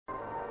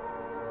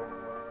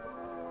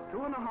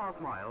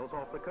2.5 miles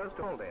off the coast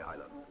of Caldey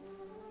Island.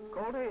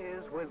 Caldey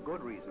is, with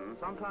good reason,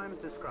 sometimes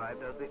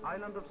described as the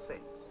Island of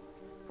Saints,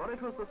 for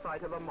it was the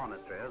site of a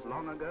monastery as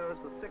long ago as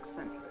the 6th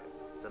century,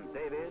 St.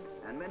 David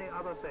and many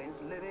other saints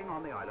living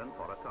on the island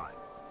for a time.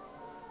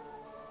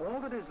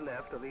 All that is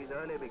left of these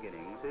early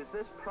beginnings is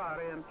this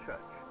priory and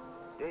church,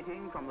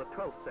 dating from the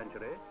 12th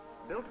century,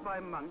 built by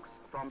monks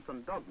from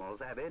St.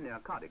 Dogmell's Abbey near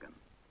Cardigan.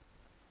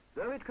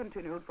 Though it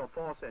continued for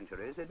 4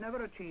 centuries, it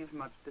never achieved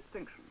much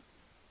distinction,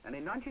 and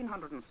in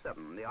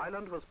 1907 the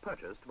island was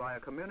purchased by a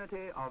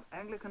community of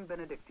Anglican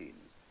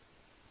Benedictines,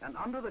 and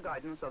under the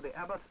guidance of the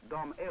Abbot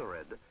Dom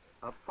Aelred,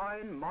 a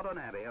fine modern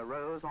abbey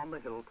arose on the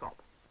hilltop.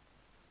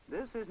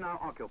 This is now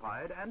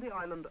occupied and the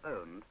island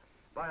owned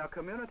by a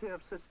community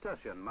of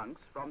Cistercian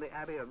monks from the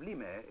Abbey of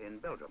Limay in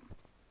Belgium.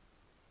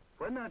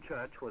 When their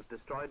church was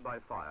destroyed by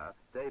fire,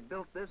 they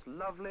built this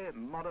lovely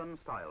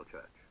modern-style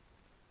church.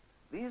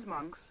 These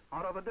monks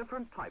are of a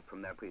different type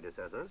from their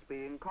predecessors,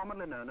 being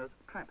commonly known as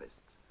Trappists,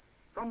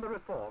 from the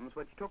reforms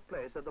which took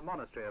place at the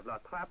Monastery of La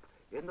Trappe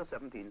in the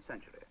 17th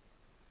century.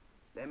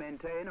 They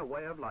maintain a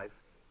way of life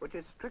which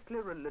is strictly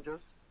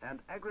religious and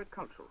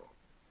agricultural.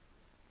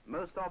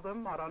 Most of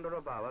them are under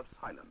a vow of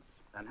silence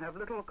and have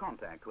little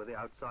contact with the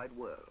outside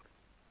world.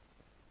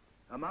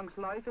 A monk's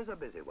life is a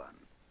busy one.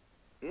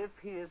 If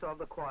he is of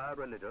the choir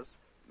religious,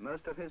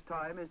 most of his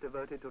time is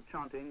devoted to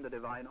chanting the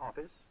divine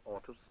office or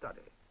to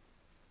study.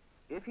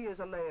 If he is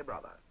a lay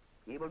brother,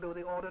 he will do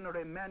the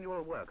ordinary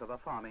manual work of a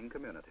farming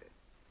community.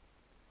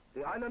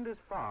 The island is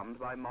farmed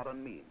by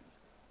modern means,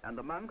 and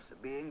the monks,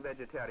 being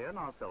vegetarian,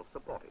 are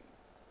self-supporting.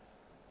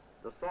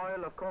 The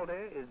soil of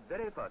Caldey is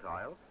very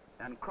fertile,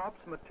 and crops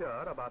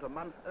mature about a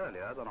month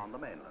earlier than on the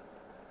mainland.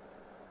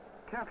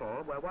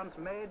 Cattle were once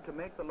made to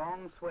make the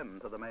long swim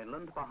to the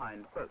mainland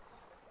behind boats,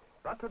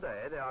 but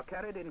today they are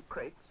carried in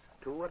crates,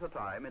 2 at a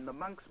time, in the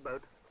monks'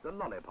 boat, the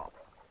Lollipop,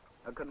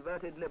 a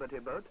converted liberty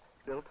boat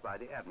built by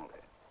the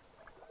Admiralty.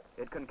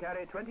 It can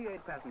carry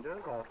 28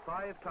 passengers or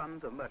 5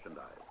 tons of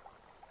merchandise.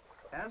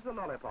 As the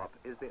Lollipop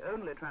is the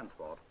only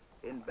transport,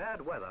 in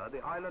bad weather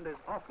the island is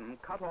often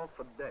cut off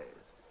for days,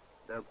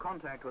 though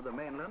contact with the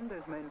mainland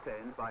is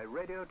maintained by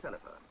radio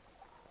telephone.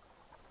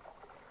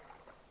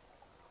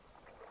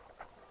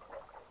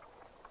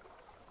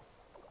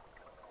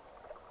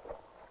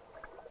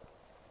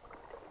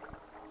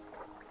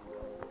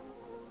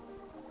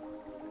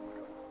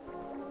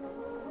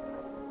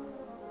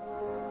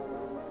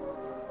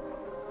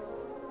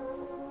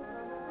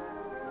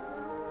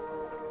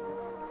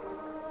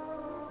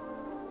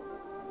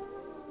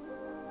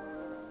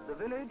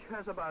 The village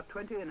has about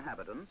 20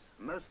 inhabitants,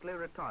 mostly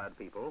retired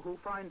people who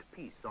find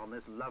peace on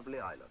this lovely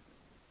island.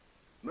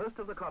 Most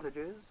of the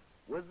cottages,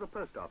 with the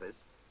post office,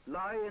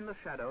 lie in the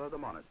shadow of the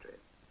monastery,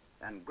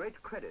 and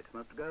great credit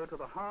must go to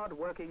the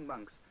hard-working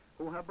monks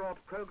who have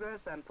brought progress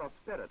and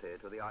prosperity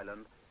to the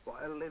island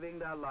while living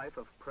their life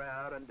of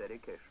prayer and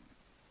dedication.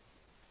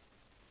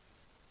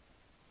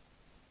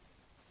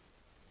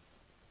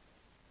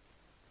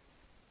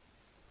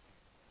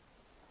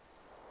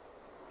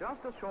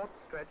 Just a short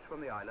stretch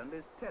from the island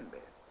is Tenby.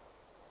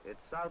 Its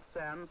south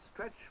sands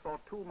stretch for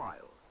 2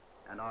 miles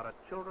and are a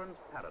children's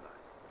paradise.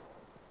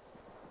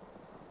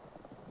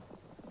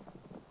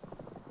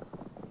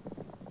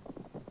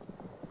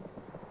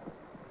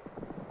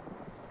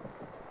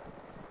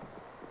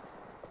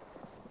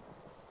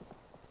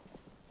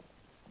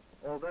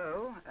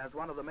 Although, as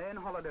one of the main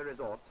holiday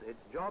resorts, its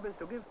job is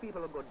to give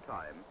people a good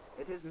time,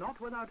 it is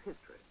not without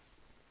history.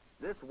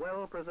 This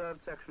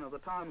well-preserved section of the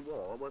town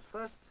wall was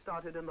first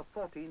started in the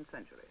 14th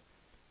century.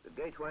 The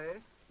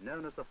gateway,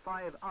 known as the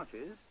 5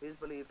 Arches, is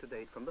believed to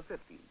date from the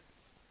 15th.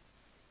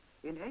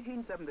 In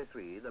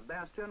 1873, the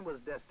bastion was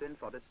destined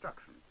for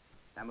destruction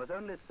and was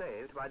only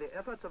saved by the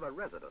efforts of a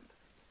resident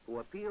who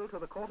appealed to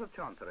the Court of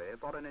Chancery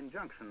for an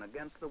injunction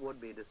against the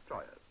would-be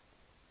destroyers.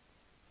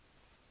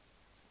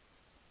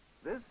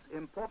 This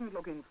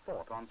important-looking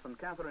fort on St.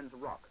 Catherine's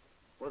Rock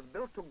was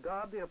built to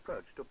guard the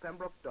approach to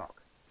Pembroke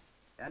Dock,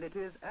 and it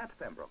is at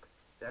Pembroke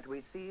that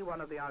we see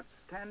one of the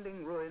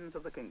outstanding ruins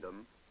of the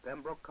kingdom,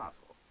 Pembroke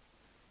Castle.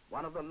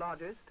 One of the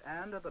largest,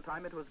 and at the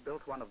time it was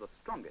built, one of the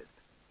strongest,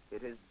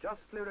 it is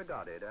justly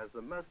regarded as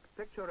the most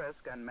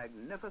picturesque and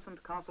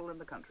magnificent castle in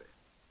the country.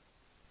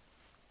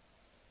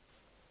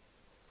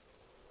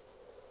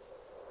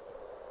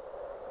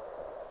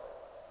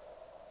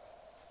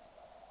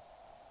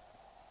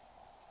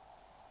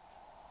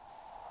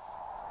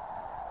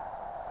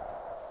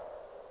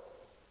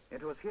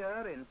 It was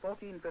here in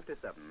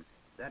 1457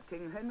 that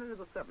King Henry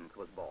VII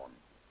was born,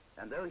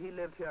 and though he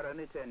lived here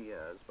only 10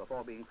 years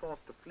before being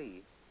forced to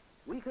flee,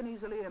 we can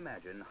easily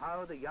imagine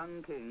how the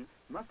young king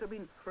must have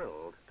been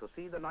thrilled to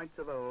see the knights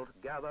of old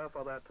gather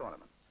for their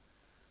tournaments,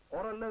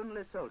 or a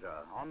lonely soldier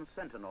on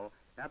sentinel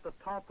at the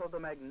top of the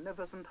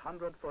magnificent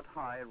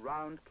 100-foot-high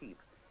round keep,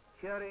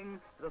 hearing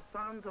the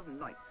sounds of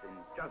knights in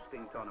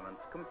jousting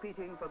tournaments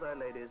competing for their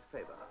ladies'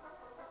 favor.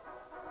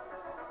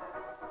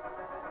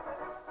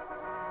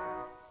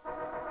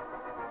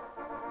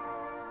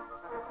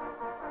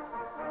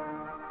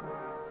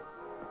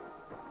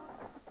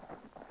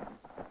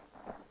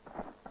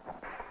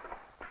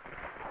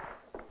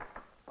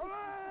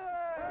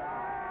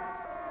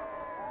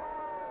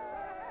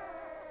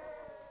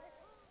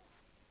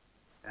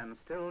 and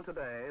still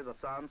today the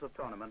sounds of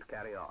tournament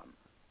carry on.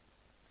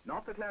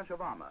 Not the clash of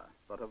armour,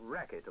 but of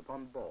racket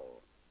upon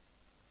ball.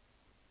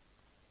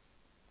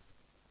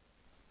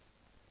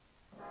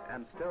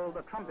 And still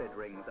the trumpet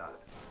rings out,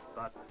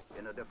 but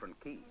in a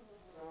different key.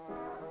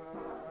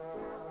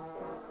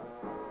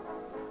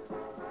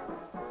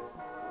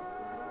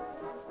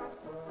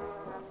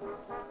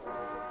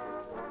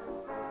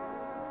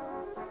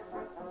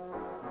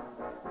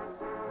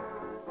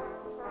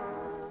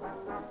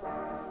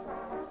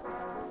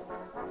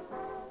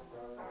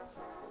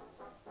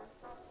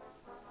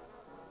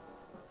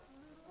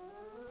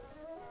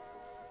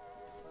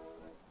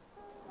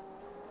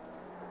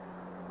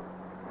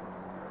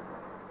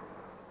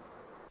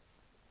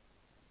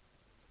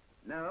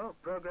 No,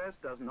 progress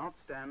does not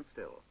stand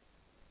still.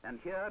 And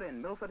here in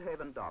Milford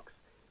Haven Docks,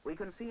 we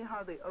can see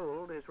how the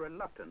old is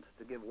reluctant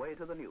to give way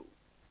to the new.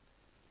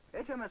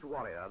 H.M.S.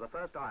 Warrior, the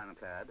first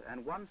ironclad,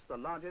 and once the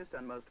largest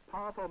and most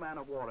powerful man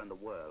of war in the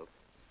world,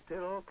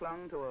 still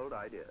clung to old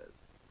ideas.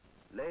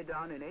 Laid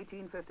down in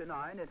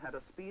 1859, it had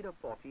a speed of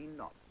 14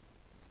 knots.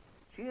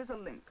 She is a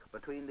link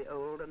between the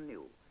old and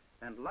new,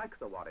 and like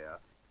the Warrior,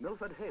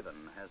 Milford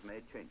Haven has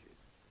made changes.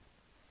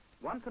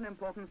 Once an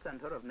important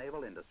centre of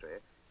naval industry,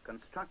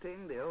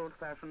 constructing the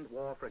old-fashioned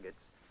war frigates,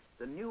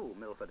 the new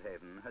Milford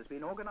Haven has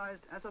been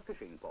organized as a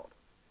fishing port,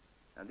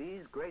 and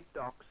these great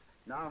docks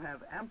now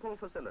have ample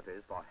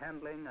facilities for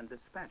handling and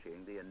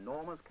dispatching the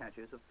enormous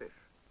catches of fish.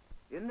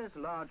 In this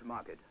large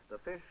market, the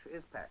fish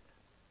is packed,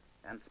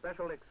 and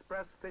special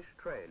express fish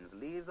trains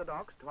leave the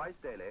docks twice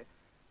daily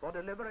for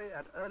delivery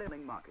at early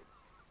morning markets,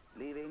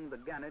 leaving the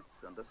gannets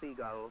and the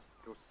seagulls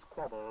to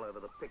squabble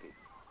over the pickage.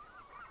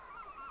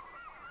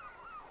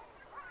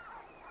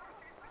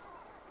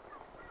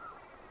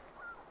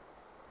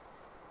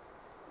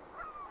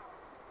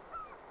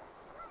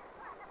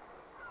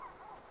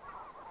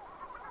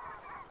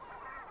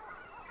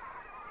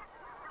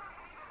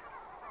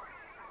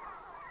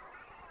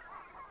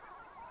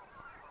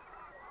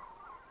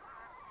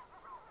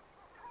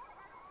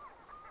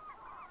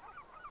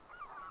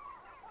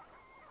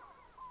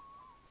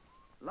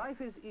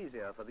 Life is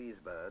easier for these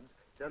birds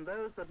than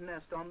those that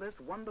nest on this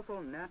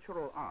wonderful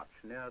natural arch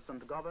near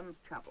St. Govan's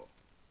chapel.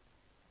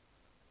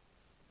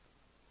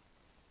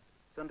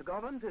 St.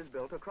 Govan's is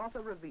built across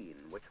a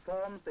ravine which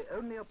forms the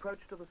only approach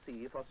to the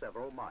sea for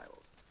several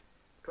miles.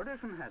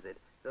 Tradition has it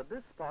that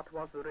this spot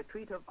was the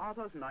retreat of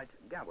Arthur's knight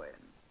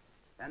Gawain,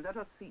 and that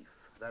a thief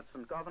that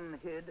St. Govan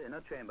hid in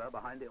a chamber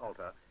behind the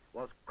altar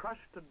was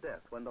crushed to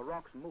death when the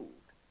rocks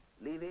moved,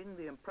 leaving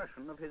the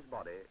impression of his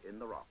body in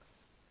the rock.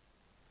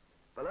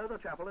 Below the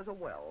chapel is a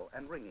well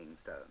and ringing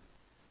stone.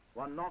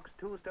 One knocks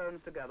two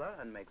stones together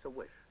and makes a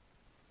wish.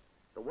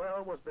 The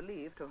well was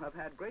believed to have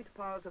had great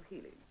powers of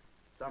healing,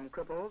 some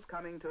cripples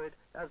coming to it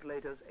as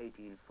late as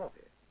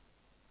 1840.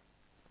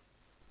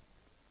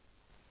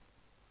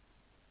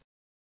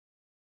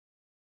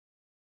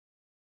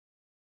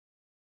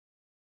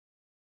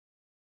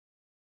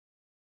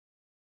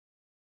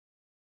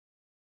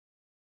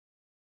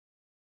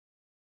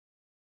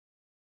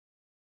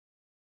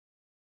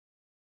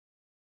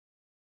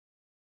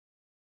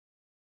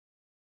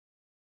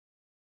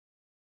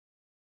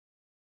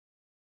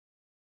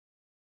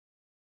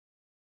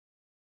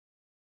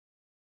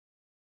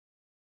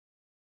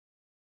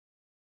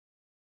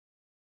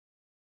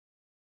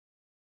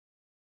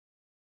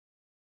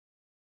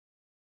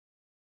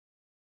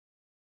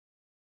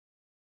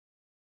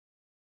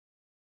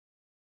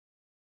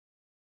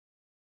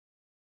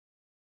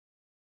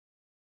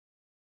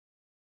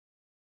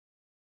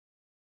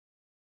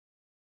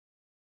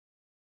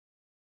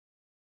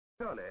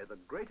 Surely the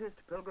greatest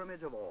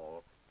pilgrimage of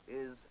all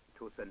is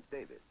to St.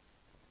 David's.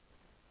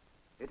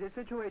 It is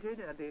situated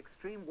at the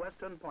extreme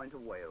western point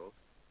of Wales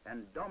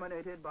and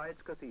dominated by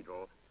its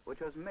cathedral, which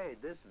has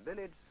made this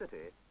village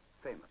city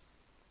famous.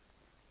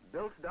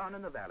 Built down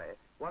in the valley,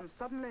 one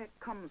suddenly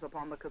comes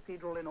upon the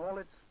cathedral in all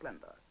its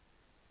splendor,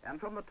 and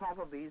from the top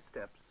of these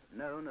steps,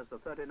 known as the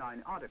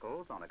 39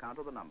 Articles on account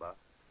of the number,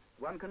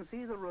 one can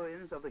see the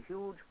ruins of the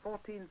huge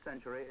 14th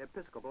century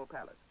episcopal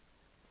palace.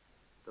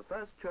 The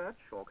first church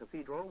or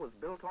cathedral was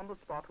built on the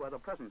spot where the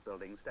present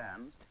building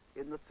stands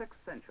in the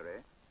 6th century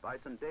by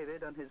St.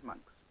 David and his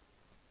monks,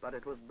 but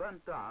it was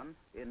burnt down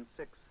in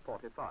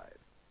 645.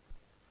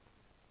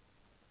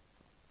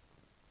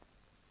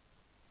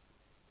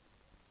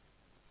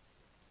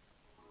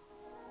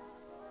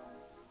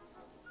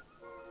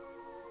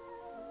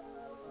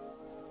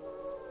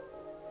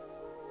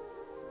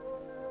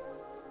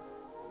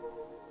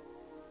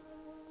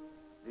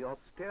 The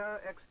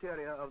austere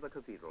exterior of the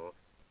cathedral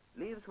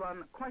leaves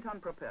one quite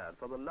unprepared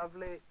for the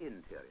lovely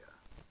interior.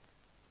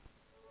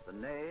 The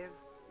nave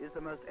is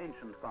the most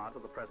ancient part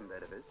of the present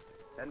edifice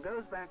and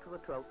goes back to the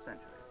 12th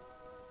century.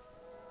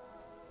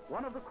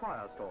 One of the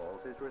choir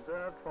stalls is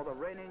reserved for the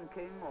reigning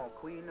king or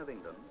queen of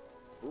England,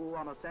 who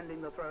on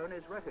ascending the throne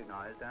is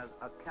recognized as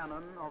a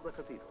canon of the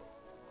cathedral.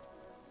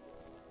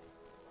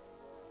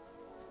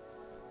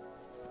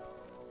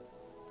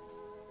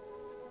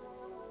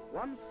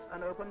 Once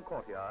an open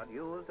courtyard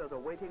used as a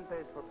waiting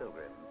place for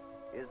pilgrims,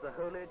 is the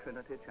Holy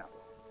Trinity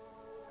Chapel,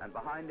 and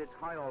behind its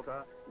high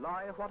altar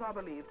lie what are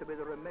believed to be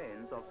the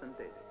remains of St.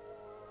 David.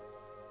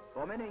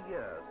 For many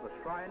years, the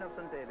shrine of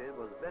St. David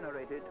was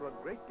venerated to a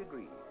great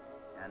degree,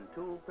 and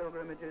 2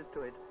 pilgrimages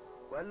to it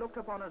were looked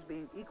upon as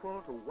being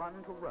equal to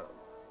one to Rome.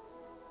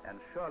 And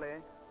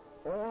surely,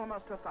 all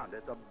must have found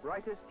it the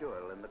brightest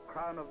jewel in the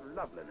crown of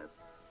loveliness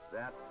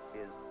that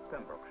is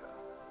Pembrokeshire.